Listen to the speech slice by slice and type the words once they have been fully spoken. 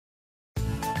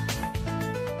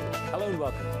and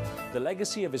welcome. The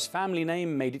legacy of his family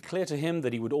name made it clear to him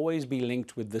that he would always be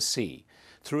linked with the sea.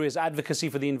 Through his advocacy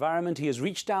for the environment, he has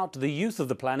reached out to the youth of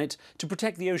the planet to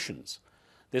protect the oceans.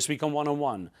 This week on One on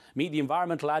One, meet the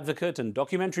environmental advocate and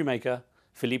documentary maker,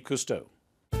 Philippe Cousteau.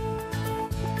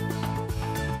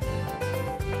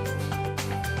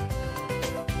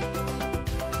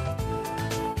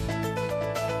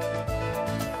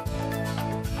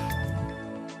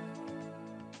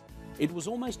 It was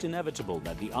almost inevitable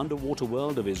that the underwater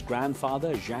world of his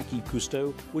grandfather, Jacques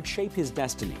Cousteau, would shape his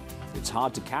destiny. It's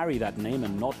hard to carry that name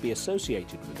and not be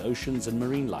associated with oceans and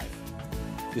marine life.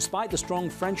 Despite the strong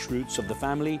French roots of the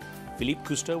family, Philippe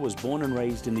Cousteau was born and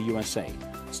raised in the USA,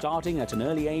 starting at an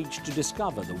early age to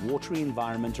discover the watery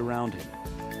environment around him.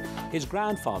 His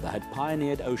grandfather had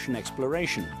pioneered ocean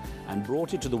exploration and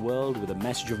brought it to the world with a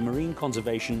message of marine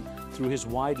conservation through his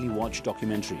widely watched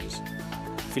documentaries.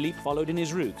 Philippe followed in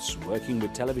his roots, working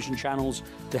with television channels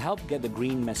to help get the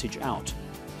green message out.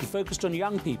 He focused on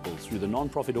young people through the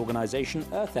non-profit organization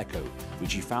Earth Echo,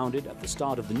 which he founded at the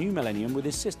start of the new millennium with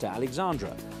his sister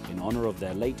Alexandra, in honor of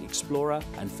their late explorer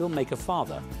and filmmaker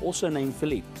father, also named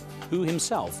Philippe, who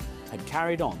himself had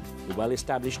carried on the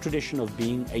well-established tradition of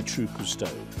being a true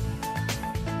Cousteau.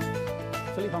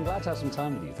 Philippe, I'm glad to have some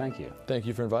time with you. Thank you. Thank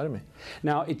you for inviting me.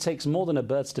 Now, it takes more than a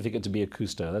birth certificate to be a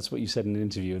Cousteau. That's what you said in an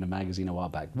interview in a magazine a while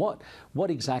back. What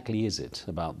exactly is it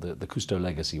about the Cousteau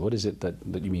legacy? What is it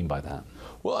that you mean by that?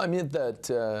 Well, I mean that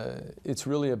it's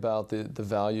really about the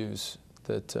values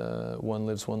that one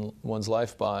lives one's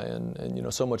life by, and you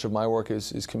know, so much of my work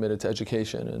is committed to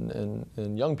education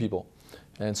and young people.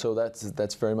 And so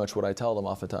that's very much what I tell them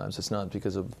oftentimes. It's not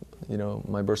because of, you know,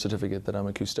 my birth certificate that I'm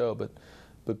a Cousteau, but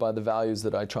by the values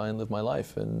that I try and live my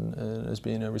life, and as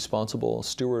being a responsible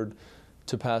steward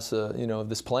to pass, you know,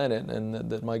 this planet, and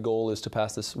that my goal is to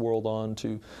pass this world on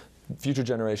to future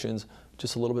generations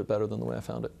just a little bit better than the way I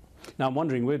found it. Now, I'm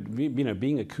wondering, you know,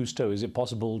 being a Cousteau, is it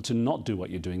possible to not do what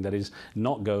you're doing? That is,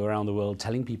 not go around the world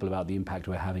telling people about the impact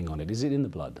we're having on it. Is it in the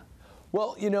blood?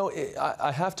 Well, you know,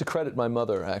 I have to credit my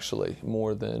mother, actually,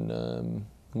 more than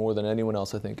anyone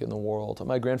else, I think, in the world.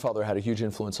 My grandfather had a huge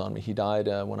influence on me. He died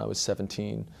when I was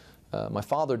 17. My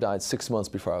father died 6 months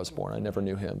before I was born. I never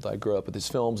knew him. I grew up with his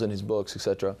films and his books,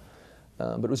 etc.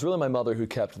 But it was really my mother who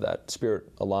kept that spirit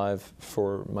alive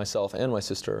for myself and my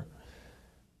sister.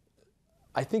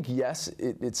 I think, yes,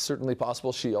 it's certainly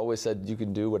possible. She always said you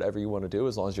can do whatever you want to do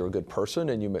as long as you're a good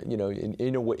person, and you know,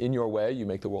 in your way, you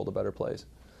make the world a better place.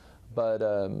 But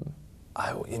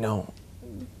you know,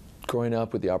 growing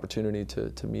up with the opportunity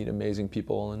to meet amazing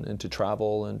people and to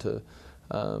travel and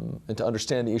to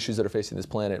understand the issues that are facing this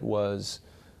planet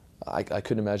I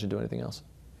couldn't imagine doing anything else.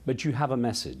 But you have a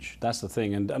message. That's the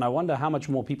thing. And I wonder how much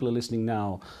more people are listening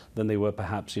now than they were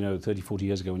perhaps, you know, 30, 40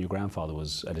 years ago when your grandfather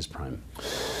was at his prime.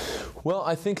 Well,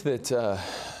 I think that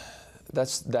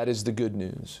that is the good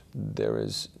news. There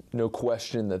is no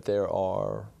question that there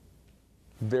are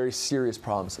very serious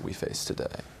problems that we face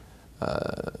today.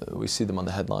 We see them on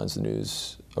the headlines of the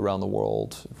news around the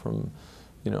world, from,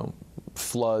 you know,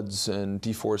 floods and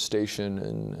deforestation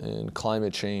and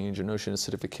climate change and ocean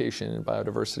acidification and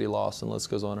biodiversity loss, and the list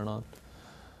goes on and on.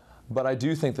 But I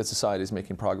do think that society is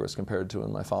making progress compared to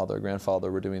when my father and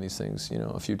grandfather were doing these things, you know,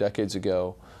 a few decades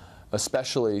ago,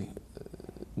 especially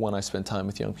when I spend time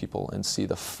with young people and see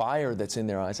the fire that's in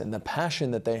their eyes and the passion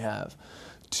that they have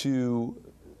to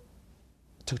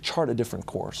chart a different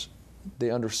course. They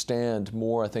understand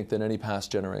more, I think, than any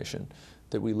past generation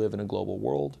that we live in a global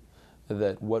world,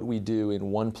 that what we do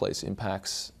in one place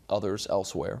impacts others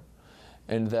elsewhere,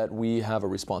 and that we have a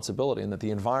responsibility, and that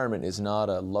the environment is not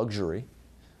a luxury,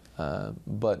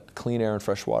 but clean air and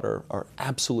fresh water are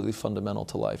absolutely fundamental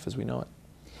to life as we know it.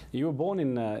 You were born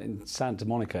in Santa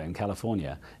Monica in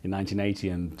California in 1980,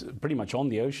 and pretty much on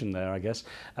the ocean there, I guess.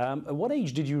 At what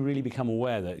age did you really become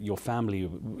aware that you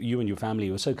and your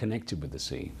family were so connected with the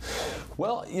sea?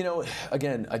 Well, you know,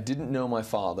 again, I didn't know my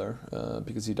father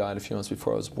because he died a few months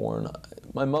before I was born.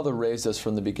 My mother raised us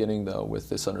from the beginning, though, with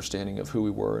this understanding of who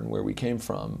we were and where we came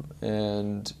from.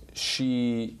 And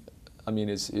she, I mean,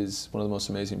 is one of the most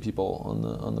amazing people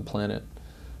on the planet.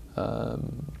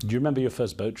 Do you remember your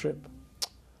first boat trip?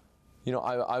 You know,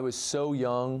 I was so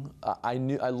young. I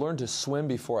learned to swim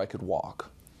before I could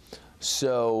walk.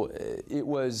 So it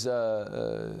was,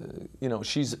 you know,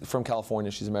 she's from California.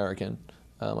 She's American.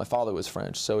 My father was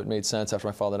French, so it made sense. After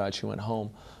my father died, she went home.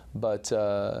 But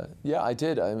yeah, I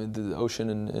did. I mean, the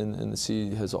ocean and the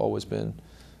sea has always been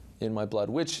in my blood.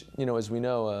 Which, you know, as we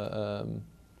know,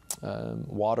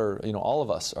 water. You know, all of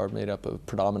us are made up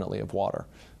predominantly of water.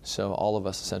 So all of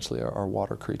us essentially are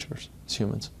water creatures as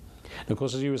humans. And of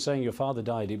course, as you were saying, your father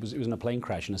died. It was in a plane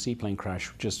crash, in a seaplane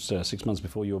crash, just 6 months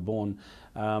before you were born.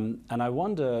 And I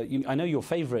wonder, I know your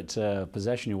favorite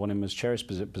possession, one of your most cherished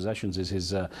possessions, is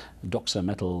his Doxa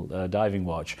metal diving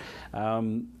watch.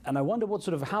 And I wonder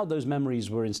how those memories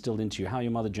were instilled into you, how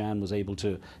your mother Jan was able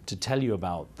to tell you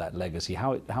about that legacy,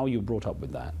 how you were brought up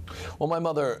with that. Well, my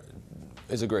mother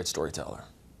is a great storyteller.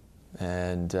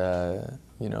 And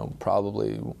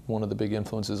probably one of the big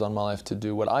influences on my life to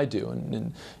do what I do.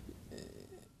 And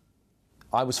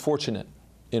I was fortunate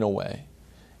in a way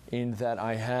in that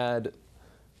I had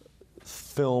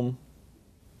film,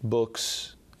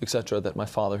 books, etc. that my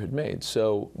father had made.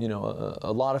 So,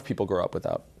 a lot of people grow up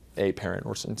without a parent,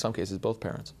 or in some cases both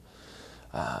parents,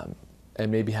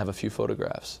 and maybe have a few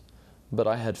photographs. But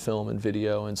I had film and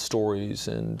video and stories,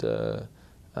 and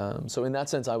so in that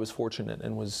sense I was fortunate,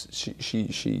 and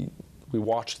we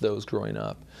watched those growing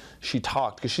up. She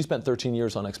talked, because she spent 13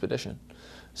 years on expedition.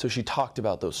 So she talked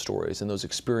about those stories and those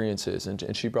experiences,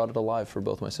 and she brought it alive for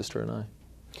both my sister and I.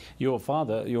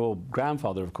 Your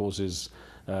grandfather, of course, is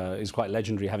quite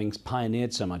legendary, having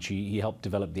pioneered so much. He helped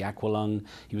develop the aqualung.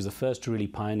 He was the first to really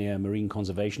pioneer marine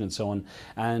conservation and so on.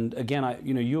 And again,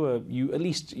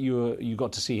 you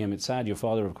got to see him. It's sad your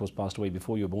father, of course, passed away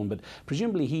before you were born, but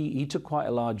presumably he took quite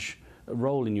a large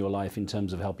role in your life in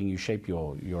terms of helping you shape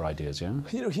your ideas, yeah?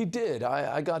 He did.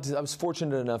 I was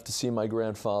fortunate enough to see my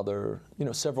grandfather,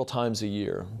 several times a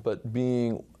year, but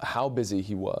being how busy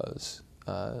he was,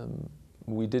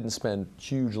 we didn't spend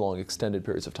huge, long, extended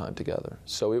periods of time together.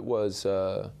 So it was,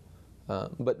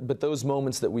 but those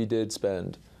moments that we did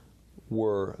spend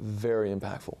were very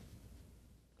impactful.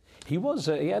 He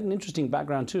had an interesting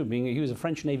background too, he was a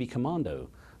French Navy commando,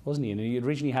 wasn't he? And he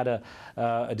originally had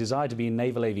a desire to be in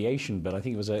naval aviation, but I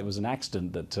think it was an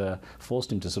accident that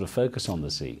forced him to sort of focus on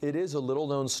the sea. It is a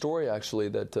little-known story, actually,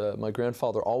 that my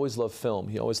grandfather always loved film.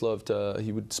 He always loved,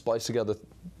 he would splice together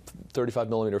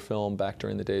 35mm film back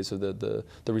during the days of the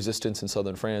resistance in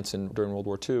southern France and during World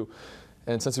War II.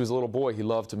 And since he was a little boy, he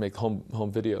loved to make home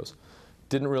videos.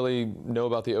 Didn't really know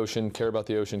about the ocean, care about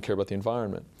the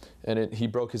environment. And he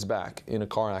broke his back in a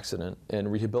car accident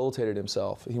and rehabilitated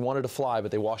himself. He wanted to fly,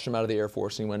 but they washed him out of the Air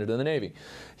Force and he went into the Navy.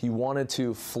 He wanted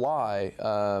to fly,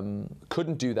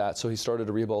 couldn't do that, so he started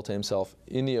to rehabilitate himself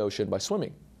in the ocean by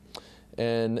swimming.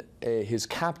 And his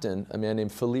captain, a man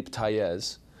named Philippe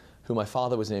Cousteau, who my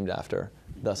father was named after,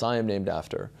 thus I am named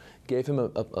after, gave him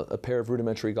a pair of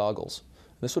rudimentary goggles.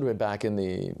 This would have been back in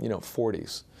the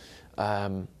 40s.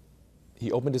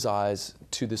 He opened his eyes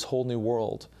to this whole new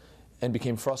world and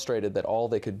became frustrated that all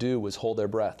they could do was hold their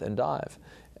breath and dive.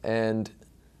 And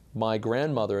my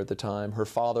grandmother at the time, her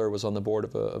father was on the board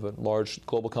of a large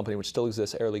global company which still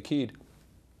exists, Air Liquide.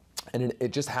 And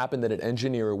it just happened that an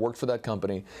engineer who worked for that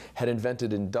company had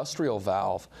invented an industrial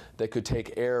valve that could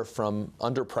take air from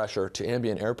under pressure to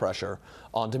ambient air pressure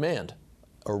on demand,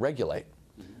 or regulate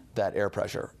that air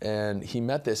pressure. And he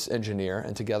met this engineer,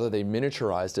 and together they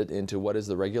miniaturized it into what is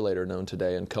the regulator known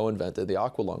today, and co-invented the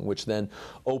aqualung, which then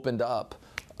opened up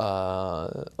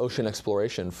ocean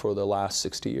exploration for the last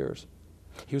 60 years.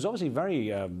 He was obviously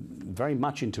very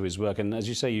much into his work, and as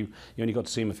you say, you only got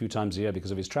to see him a few times a year because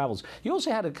of his travels. He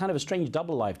also had a kind of a strange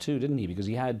double life too, didn't he? Because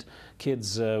he had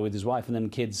kids with his wife and then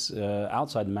kids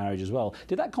outside the marriage as well.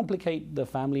 Did that complicate the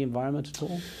family environment at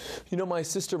all? My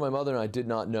sister, my mother, and I did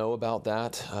not know about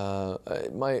that.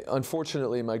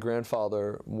 Unfortunately, my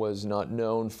grandfather was not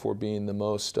known for being the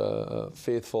most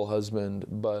faithful husband,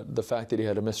 but the fact that he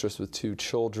had a mistress with 2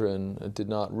 children did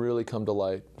not really come to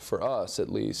light for us, at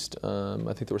least.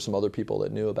 I think there were some other people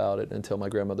that knew about it until my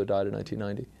grandmother died in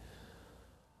 1990.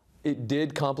 It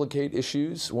did complicate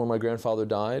issues when my grandfather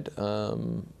died.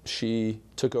 She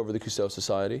took over the Cousteau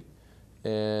Society,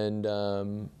 and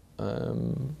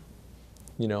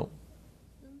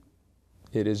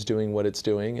it is doing what it's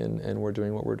doing, and we're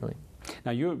doing what we're doing.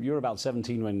 Now, you're about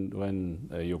 17 when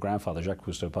your grandfather, Jacques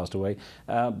Cousteau, passed away,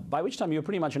 by which time you were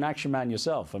pretty much an action man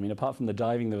yourself. I mean, apart from the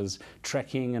diving, there was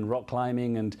trekking and rock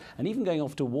climbing and even going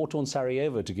off to war-torn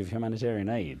Sarajevo to give humanitarian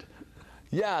aid.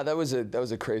 Yeah, that was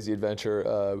a crazy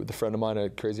adventure. With a friend of mine, a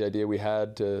crazy idea we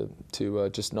had to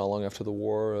just not long after the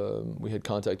war, we had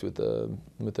contact with an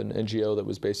NGO that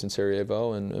was based in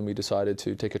Sarajevo, and we decided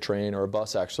to take a train, or a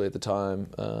bus actually at the time,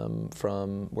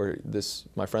 from where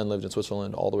my friend lived in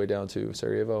Switzerland all the way down to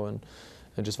Sarajevo, and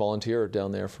just volunteer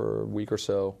down there for a week or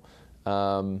so,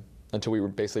 until we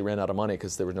basically ran out of money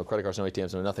because there was no credit cards, no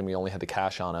ATMs, no nothing. We only had the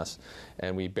cash on us,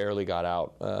 and we barely got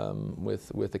out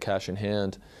with the cash in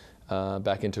hand.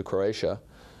 Back into Croatia,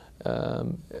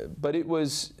 but it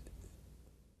was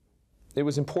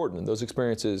important. Those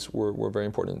experiences were very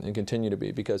important and continue to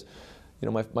be, because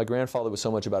my grandfather was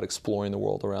so much about exploring the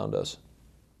world around us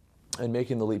and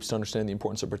making the leaps to understand the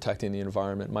importance of protecting the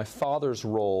environment. My father's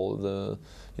role, the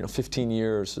 15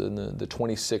 years and the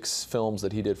 26 films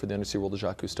that he did for the undersea world of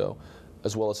Jacques Cousteau,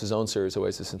 as well as his own series,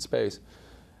 Oasis in Space,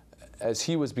 as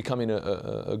he was becoming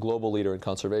a global leader in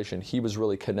conservation, he was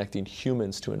really connecting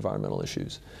humans to environmental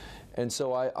issues. And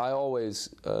so I always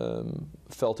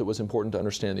felt it was important to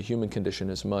understand the human condition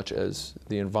as much as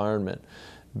the environment,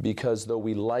 because though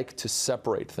we like to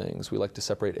separate things, we like to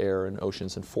separate air and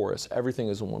oceans and forests, everything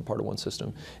is one part of one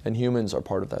system, and humans are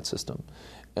part of that system.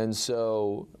 And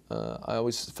so I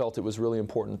always felt it was really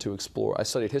important to explore. I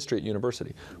studied history at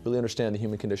university, really understand the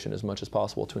human condition as much as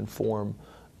possible to inform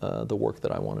the work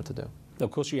that I wanted to do. Of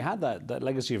course, you had that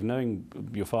legacy of knowing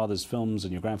your father's films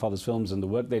and your grandfather's films and the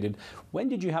work they did. When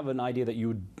did you have an idea that you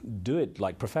would do it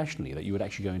like professionally, that you would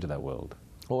actually go into that world?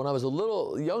 Well, when I was a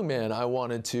little young man, I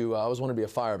always wanted to be a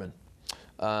fireman.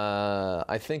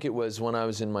 I think it was when I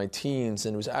was in my teens,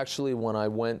 and it was actually when I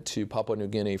went to Papua New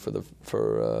Guinea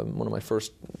for one of my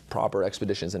first proper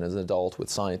expeditions, and as an adult with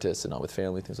scientists and not with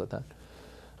family, things like that.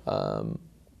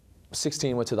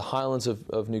 16, went to the highlands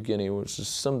of New Guinea, which is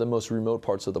some of the most remote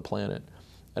parts of the planet.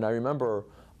 And I remember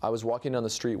I was walking down the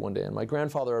street one day, and my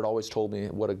grandfather had always told me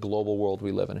what a global world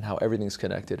we live in and how everything's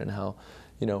connected and how,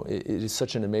 it is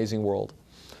such an amazing world,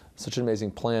 such an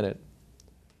amazing planet.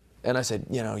 And I said,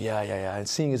 yeah, and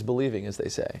seeing is believing, as they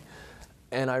say.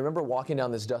 And I remember walking down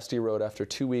this dusty road after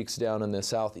 2 weeks down in the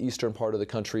southeastern part of the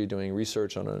country doing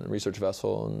research on a research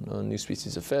vessel on new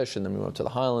species of fish, and then we went up to the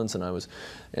highlands, and I was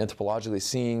anthropologically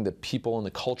seeing the people and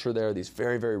the culture there, these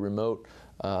very, very remote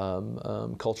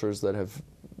cultures that have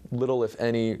little, if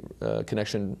any,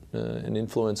 connection and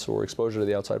influence or exposure to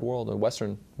the outside world, the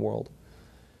Western world.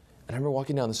 And I remember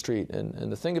walking down the street, and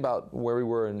the thing about where we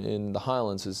were in the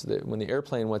highlands is that when the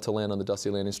airplane went to land on the dusty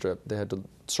landing strip, they had to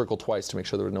circle twice to make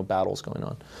sure there were no battles going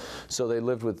on. So they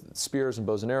lived with spears and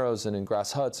bows and arrows and in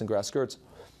grass huts and grass skirts.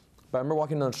 But I remember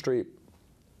walking down the street,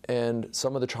 and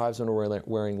some of the tribesmen were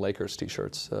wearing Lakers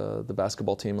t-shirts, the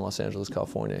basketball team in Los Angeles,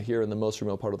 California, here in the most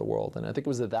remote part of the world. And I think it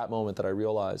was at that moment that I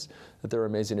realized that there are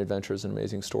amazing adventures and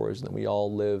amazing stories, and that we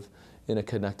all live in a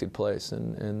connected place,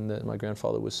 and that my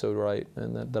grandfather was so right,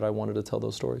 and that I wanted to tell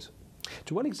those stories.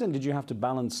 To what extent did you have to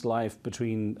balance life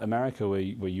between America, where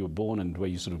you were born and where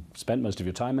you sort of spent most of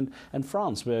your time, and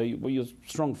France, where your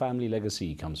strong family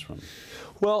legacy comes from?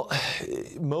 Well,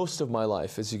 most of my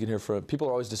life, as you can hear from people,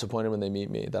 are always disappointed when they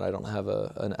meet me that I don't have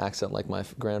an accent like my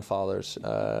grandfather's.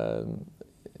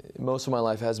 Most of my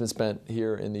life has been spent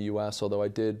here in the U.S., although I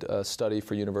did study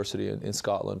for university in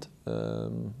Scotland,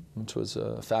 which was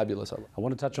fabulous. I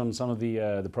want to touch on some of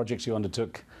the projects you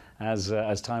undertook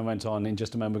as time went on in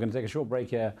just a moment. We're going to take a short break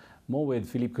here. More with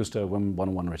Philippe Cousteau when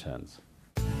One-on-One returns.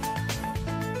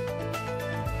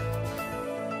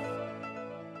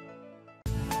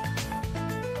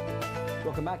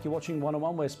 Welcome back. You're watching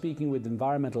One-on-One. We're speaking with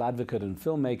environmental advocate and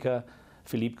filmmaker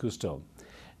Philippe Cousteau.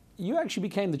 You actually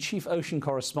became the chief ocean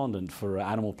correspondent for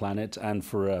Animal Planet and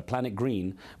for Planet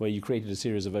Green, where you created a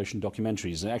series of ocean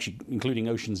documentaries, actually including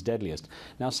Ocean's Deadliest.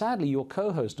 Now, sadly, your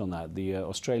co-host on that, the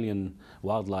Australian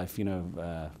wildlife, sort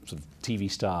of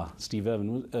TV star Steve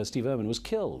Irwin, was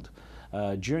killed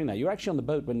during that. You were actually on the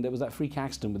boat when there was that freak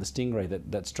accident with the stingray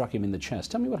that struck him in the chest.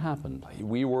 Tell me what happened.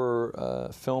 We were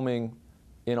filming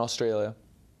in Australia,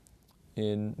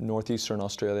 in northeastern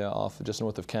Australia, off just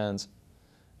north of Cairns,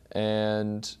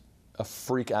 and a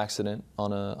freak accident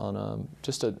on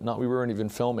we weren't even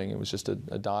filming, it was just a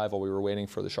dive while we were waiting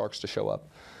for the sharks to show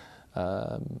up.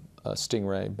 A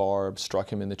stingray barb struck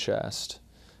him in the chest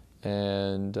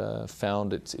and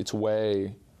found its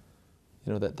way,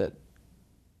 that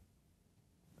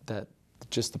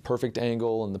just the perfect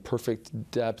angle and the perfect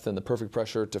depth and the perfect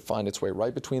pressure to find its way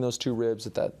right between those two ribs,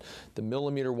 that the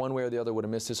millimeter one way or the other would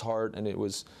have missed his heart, and it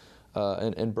was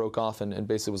and broke off and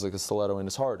basically was like a stiletto in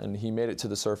his heart, and he made it to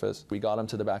the surface. We got him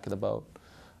to the back of the boat,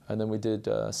 and then we did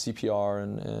CPR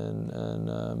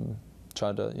and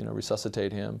tried to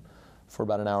resuscitate him for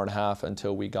about an hour and a half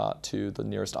until we got to the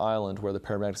nearest island where the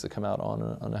paramedics had come out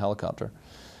on a helicopter.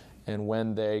 And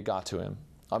when they got to him,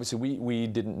 obviously we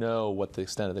didn't know what the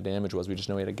extent of the damage was. We just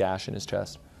know he had a gash in his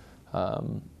chest.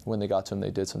 When they got to him,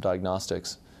 they did some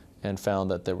diagnostics and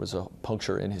found that there was a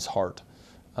puncture in his heart.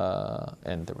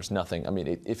 And there was nothing. I mean,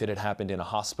 if it had happened in a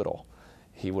hospital,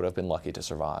 he would have been lucky to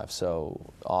survive.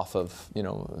 So off of,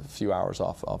 a few hours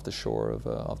off the shore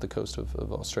off the coast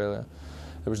of Australia,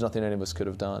 there was nothing any of us could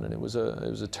have done. And it was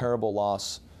a terrible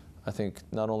loss, I think,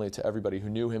 not only to everybody who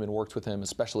knew him and worked with him,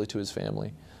 especially to his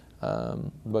family,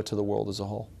 but to the world as a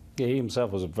whole. Yeah, he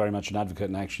himself was very much an advocate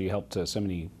and actually helped so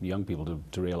many young people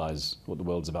to realize what the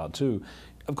world's about too.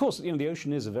 Of course, the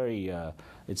ocean is a very,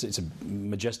 it's a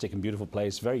majestic and beautiful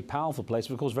place, very powerful place,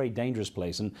 but of course very dangerous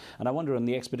place. And I wonder, on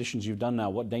the expeditions you've done now,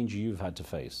 what danger you've had to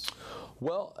face?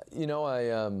 Well,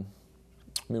 I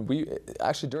mean, we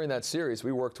actually, during that series,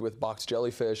 we worked with box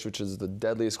jellyfish, which is the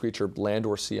deadliest creature, land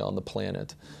or sea, on the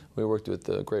planet. We worked with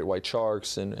the great white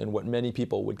sharks and what many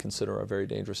people would consider are very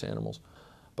dangerous animals.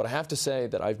 But I have to say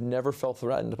that I've never felt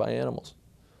threatened by animals.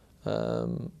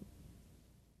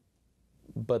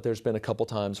 But there's been a couple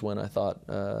times when I thought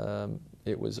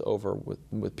it was over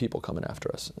with people coming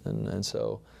after us. And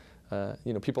so,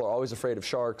 people are always afraid of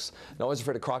sharks, and always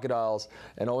afraid of crocodiles,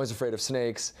 and always afraid of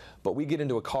snakes. But we get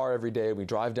into a car every day, we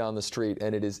drive down the street,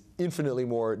 and it is infinitely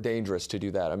more dangerous to do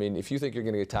that. I mean, if you think you're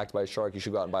going to get attacked by a shark, you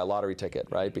should go out and buy a lottery ticket,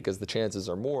 right? Because the chances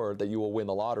are more that you will win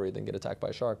the lottery than get attacked by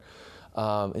a shark.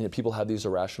 And yet people have these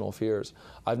irrational fears.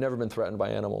 I've never been threatened by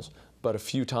animals, but a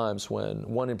few times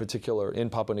one in particular, in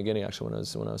Papua New Guinea, actually,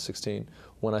 when I was 16,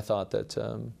 when I thought that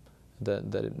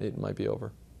it might be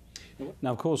over.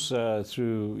 Now, of course,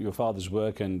 through your father's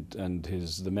work and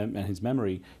his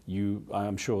memory,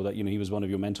 I'm sure that he was one of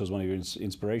your mentors, one of your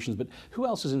inspirations. But who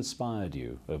else has inspired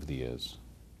you over the years?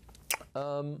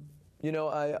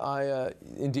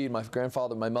 Indeed, my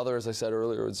grandfather, my mother, as I said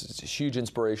earlier, was a huge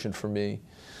inspiration for me.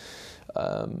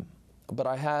 But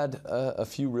I had a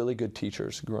few really good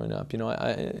teachers growing up.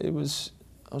 I was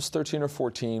 13 or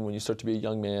 14 when you start to be a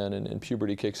young man and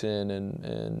puberty kicks in,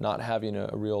 and not having a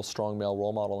real strong male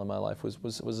role model in my life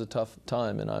was a tough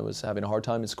time, and I was having a hard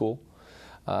time in school.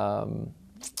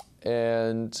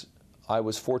 And I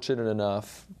was fortunate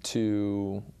enough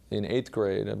to, in 8th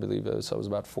grade, I believe I was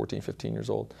about 14, 15 years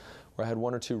old, where I had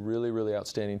one or two really, really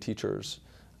outstanding teachers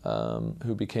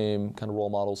who became kind of role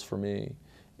models for me,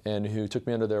 and who took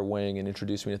me under their wing and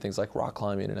introduced me to things like rock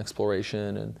climbing and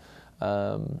exploration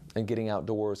and getting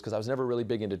outdoors, because I was never really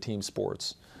big into team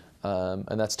sports.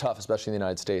 And that's tough, especially in the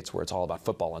United States, where it's all about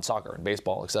football and soccer and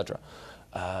baseball, etc.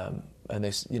 And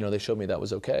they showed me that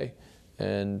was okay,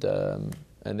 and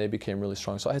they became really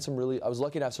strong. So I was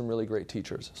lucky to have some really great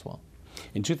teachers as well.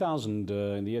 In 2000,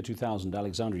 in the year 2000,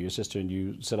 Alexandra, your sister, and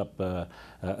you set up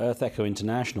Earth Echo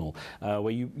International,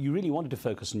 where you really wanted to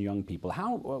focus on young people.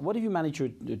 What have you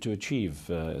managed to achieve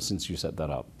since you set that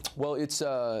up? Well, it's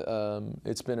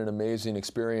been an amazing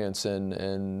experience,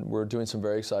 and we're doing some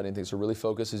very exciting things. We're really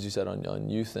focused, as you said, on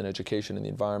youth and education and the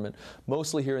environment,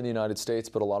 mostly here in the United States,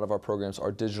 but a lot of our programs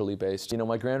are digitally based.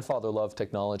 My grandfather loved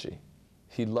technology.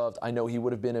 I know he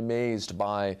would have been amazed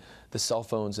by the cell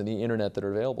phones and the internet that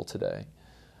are available today.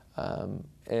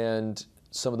 And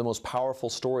some of the most powerful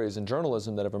stories in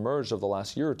journalism that have emerged over the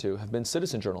last year or two have been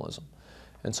citizen journalism.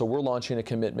 And so we're launching a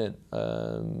commitment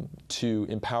to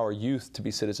empower youth to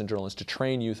be citizen journalists, to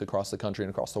train youth across the country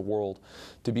and across the world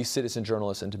to be citizen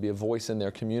journalists and to be a voice in their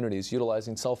communities,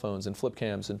 utilizing cell phones and flip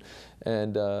cams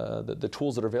and the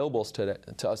tools that are available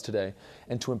to us today,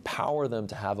 and to empower them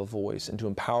to have a voice and to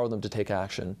empower them to take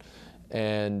action.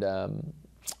 And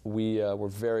we're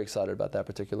very excited about that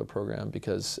particular program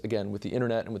because, again, with the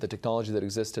internet and with the technology that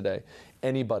exists today,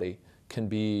 anybody can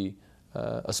be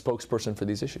a spokesperson for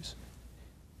these issues.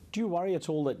 Do you worry at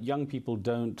all that young people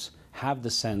don't have the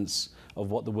sense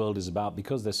of what the world is about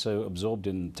because they're so absorbed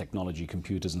in technology,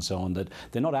 computers and so on, that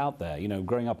they're not out there?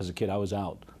 Growing up as a kid, I was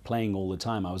out playing all the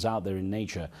time. I was out there in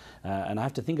nature. And I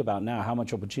have to think about now how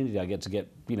much opportunity I get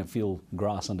to feel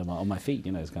grass on my feet.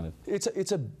 It's kind of...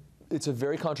 It's a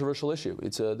very controversial issue.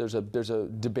 There's a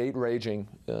debate raging,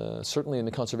 certainly in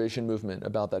the conservation movement,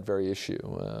 about that very issue,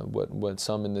 what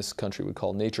some in this country would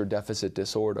call nature deficit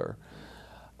disorder.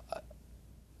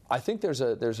 I think there's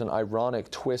an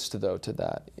ironic twist, though, to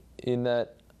that, in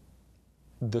that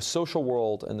the social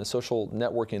world and the social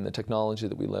networking, the technology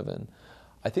that we live in,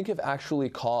 I think have actually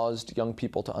caused young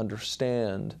people to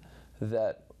understand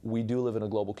that we do live in a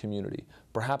global community,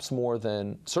 perhaps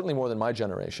certainly more than my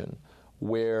generation,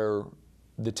 where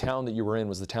the town that you were in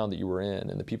was the town that you were in,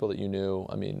 and the people that you knew,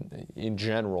 in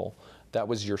general, that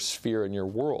was your sphere and your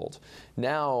world.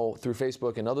 Now, through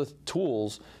Facebook and other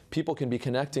tools, people can be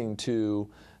connecting to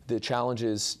the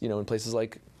challenges, in places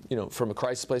like, from a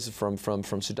crisis places from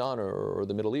Sudan or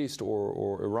the Middle East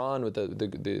or Iran with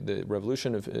the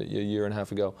revolution of a year and a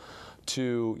half ago,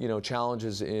 to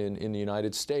challenges in the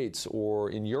United States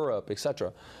or in Europe,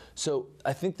 etc. So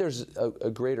I think there's a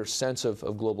greater sense of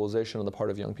globalization on the part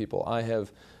of young people. I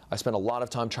spent a lot of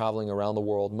time traveling around the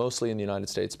world, mostly in the United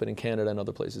States, but in Canada and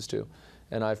other places too.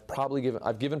 And I've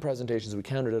given presentations. We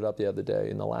counted it up the other day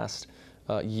in the last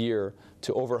year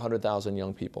to over 100,000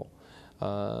 young people.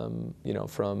 you know,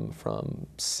 from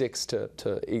 6 to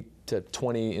 8 to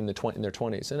 20 in their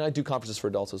 20s. And I do conferences for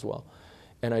adults as well.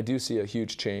 And I do see a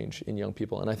huge change in young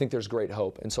people, and I think there's great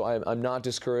hope. And so I'm not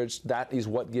discouraged. That is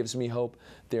what gives me hope.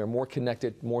 They are more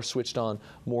connected, more switched on,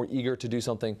 more eager to do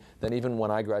something than even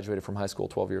when I graduated from high school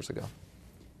 12 years ago.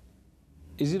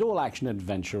 Is it all action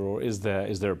adventure, or is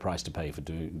there a price to pay for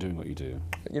doing what you do?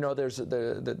 You know, there's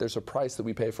a price that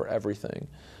we pay for everything.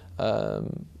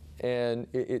 And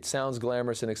it sounds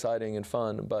glamorous and exciting and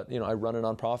fun, but you know, I run a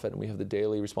nonprofit, and we have the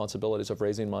daily responsibilities of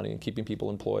raising money and keeping people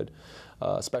employed,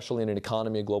 especially in an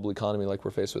economy, a global economy like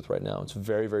we're faced with right now. It's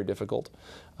very, very difficult.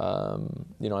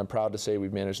 You know, I'm proud to say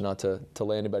we've managed not to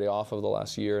lay anybody off over the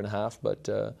last year and a half, but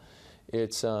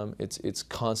it's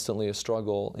constantly a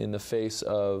struggle in the face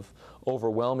of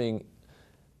overwhelming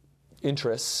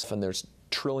interests, and there's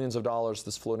trillions of dollars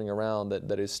that's floating around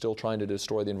that is still trying to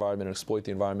destroy the environment and exploit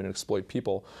the environment and exploit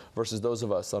people, versus those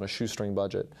of us on a shoestring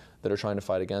budget that are trying to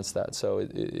fight against that. So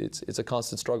it's a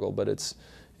constant struggle, but it's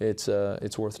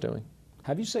worth doing.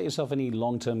 Have you set yourself any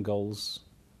long-term goals?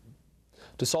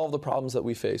 To solve the problems that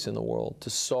we face in the world, to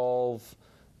solve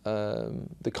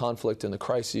the conflict and the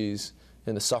crises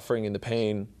and the suffering and the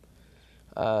pain,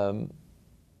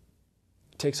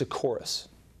 takes a chorus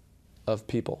of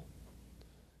people.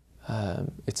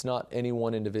 It's not any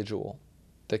one individual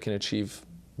that can achieve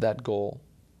that goal.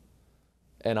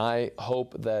 And I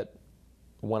hope that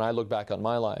when I look back on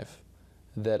my life,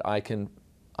 that I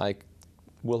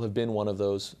will have been one of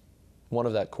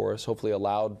that chorus, hopefully a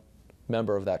loud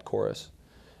member of that chorus,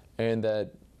 and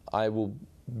that I will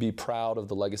be proud of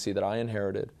the legacy that I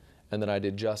inherited, and that I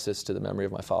did justice to the memory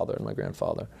of my father and my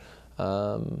grandfather.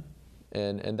 And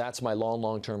that's my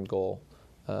long-term goal.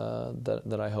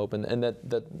 That I hope, and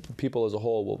that people as a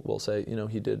whole will say, you know,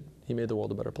 he made the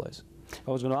world a better place.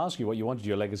 I was going to ask you what you wanted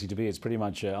your legacy to be. It's pretty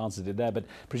much answered it there, but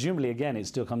presumably, again, it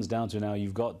still comes down to now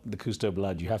you've got the Cousteau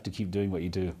blood. You have to keep doing what you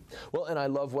do. Well, and I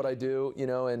love what I do, you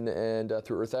know, and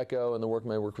through Earth Echo and the work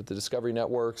I work with the Discovery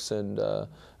Networks and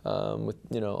with,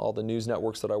 you know, all the news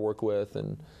networks that I work with,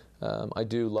 and I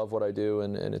do love what I do,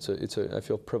 and I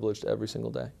feel privileged every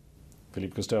single day.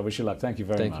 Philippe Cousteau, I wish you luck. Thank you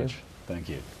very much. Thank you. Thank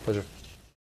you. Pleasure.